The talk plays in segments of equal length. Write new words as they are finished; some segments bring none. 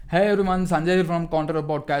Hey everyone, Sanjay here from Counter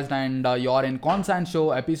Podcast, and you're in Constant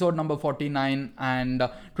Show, episode number 49. And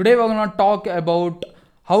today we're gonna talk about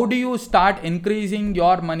how do you start increasing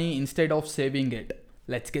your money instead of saving it.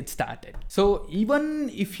 Let's get started. So,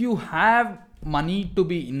 even if you have money to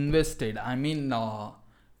be invested, well,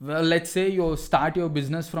 let's say you start your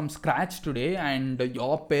business from scratch today, and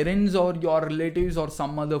your parents or your relatives or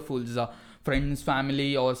some other fools, friends,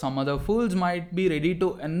 family, or some other fools might be ready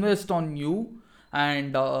to invest on you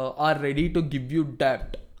and are ready to give you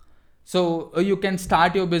debt, so you can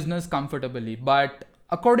start your business comfortably. But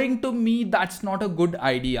according to me, that's not a good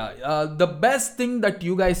idea. The best thing that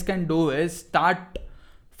you guys can do is start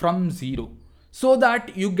from zero, so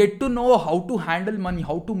that you get to know how to handle money,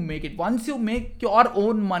 how to make it. Once you make your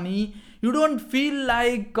own money, you don't feel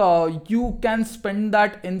like you can spend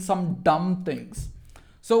that in some dumb things.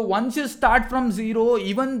 So once you start from zero,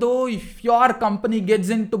 even though if your company gets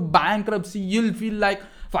into bankruptcy, you'll feel like,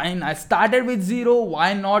 fine, I started with zero,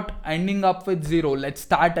 why not ending up with zero? Let's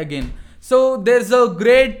start again. So there's a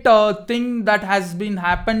great thing that has been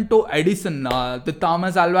happened to Edison, the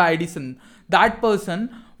Thomas Alva Edison. That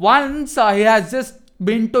person, once he has just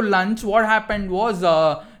been to lunch, what happened was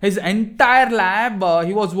his entire lab,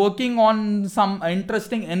 he was working on some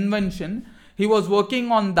interesting invention. He was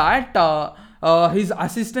working on that. His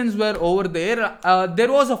assistants were over there.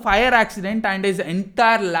 There was a fire accident and his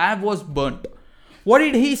entire lab was burnt. What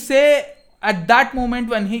did he say at that moment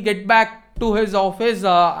when he get back to his office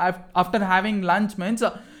after having lunch? Means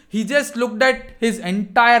he just looked at his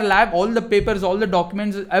entire lab, all the papers, all the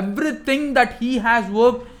documents, everything that he has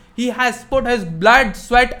worked. He has put his blood,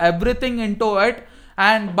 sweat, everything into it,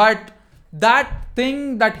 and but that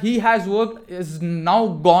thing that he has worked is now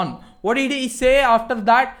gone. What did he say after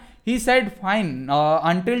that? He said, fine,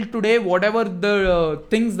 until today, whatever the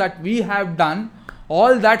things that we have done,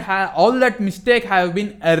 all that mistake have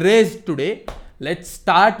been erased today. Let's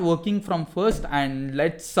start working from first, and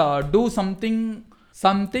let's do something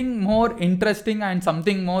more interesting and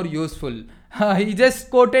something more useful. He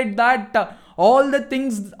just quoted that all the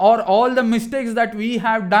things or all the mistakes that we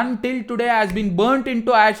have done till today has been burnt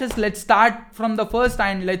into ashes. Let's start from the first,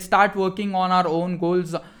 and let's start working on our own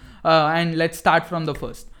goals, and let's start from the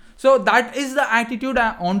first. So that is the attitude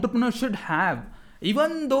an entrepreneur should have.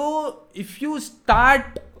 Even though if you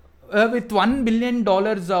start with $1 billion or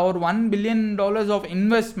 $1 billion of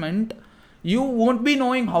investment, you won't be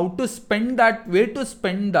knowing how to spend that, where to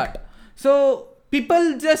spend that. So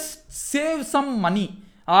people just save some money.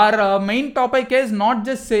 Our main topic is not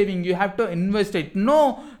just saving, you have to invest it.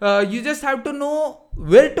 No, you just have to know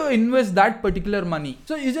where to invest that particular money.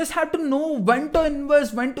 So you just have to know when to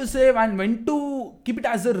invest, when to save, and when to keep it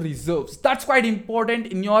as a reserves. That's quite important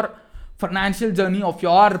in your financial journey of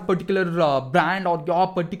your particular brand or your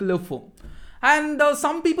particular firm. And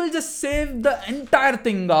some people just save the entire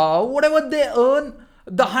thing, whatever they earn,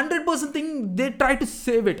 the 100% thing, they try to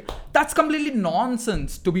save it. That's completely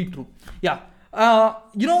nonsense, to be true. Yeah.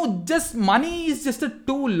 Just money is just a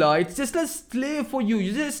tool. It's just a slave for you.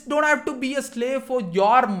 You just don't have to be a slave for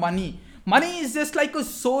your money. Money is just like a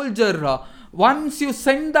soldier. Once you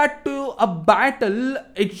send that to a battle,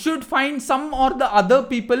 it should find some or the other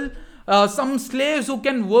people, some slaves who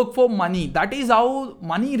can work for money. That is how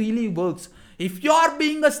money really works. If you are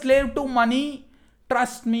being a slave to money,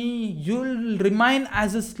 trust me, you'll remain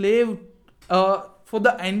as a slave for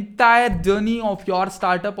the entire journey of your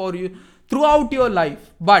startup or you throughout your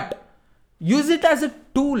life. But use it as a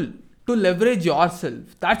tool to leverage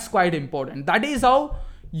yourself. That's quite important. That is how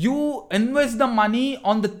you invest the money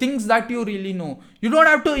on the things that you really know. You don't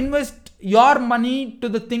have to invest your money to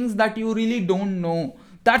the things that you really don't know.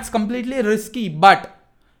 That's completely risky. But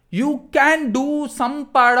you can do some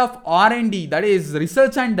part of R&D, that is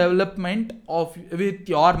research and development of with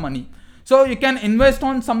your money. So you can invest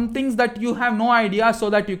on some things that you have no idea, so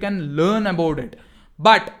that you can learn about it.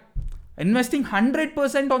 But investing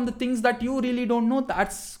 100% on the things that you really don't know,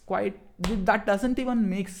 that doesn't even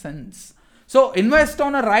make sense. So invest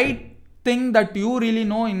on a right thing that you really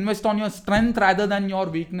know. Invest on your strength rather than your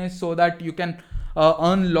weakness, so that you can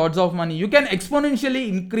earn lots of money. You can exponentially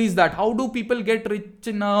increase that. How do people get rich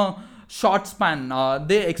in a short span?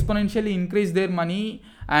 They exponentially increase their money,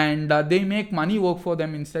 and they make money work for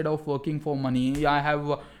them instead of working for money. I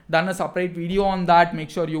have done a separate video on that. Make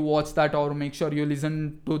sure you watch that, or make sure you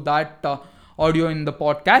listen to that audio in the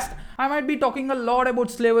podcast. I might be talking a lot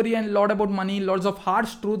about slavery and a lot about money, lots of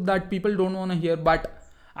harsh truth that people don't want to hear, but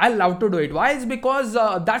I love to do it. Why? Is because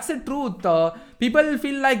that's the truth. People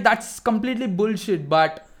feel like that's completely bullshit,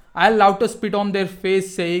 but I love to spit on their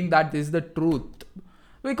face saying that this is the truth.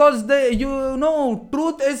 because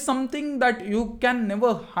truth is something that you can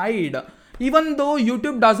never hide. Even though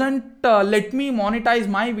YouTube doesn't let me monetize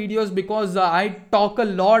my videos, because I talk a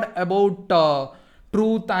lot about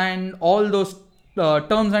truth and all those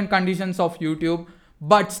terms and conditions of YouTube,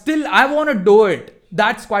 but still I want to do it.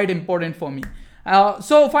 That's quite important for me.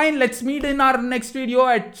 So fine, let's meet in our next video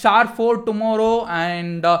at sharp 4 tomorrow,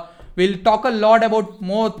 and we'll talk a lot about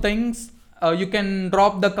more things. You can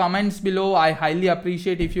drop the comments below. I highly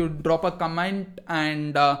appreciate if you drop a comment,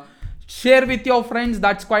 and share with your friends.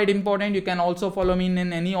 That's quite important. You can also follow me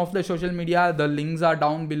in any of the social media. The links are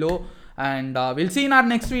down below, and we'll see in our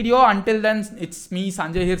next video. Until then, it's me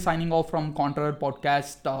Sanjay here signing off from Conqueror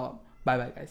Podcast. Bye bye guys.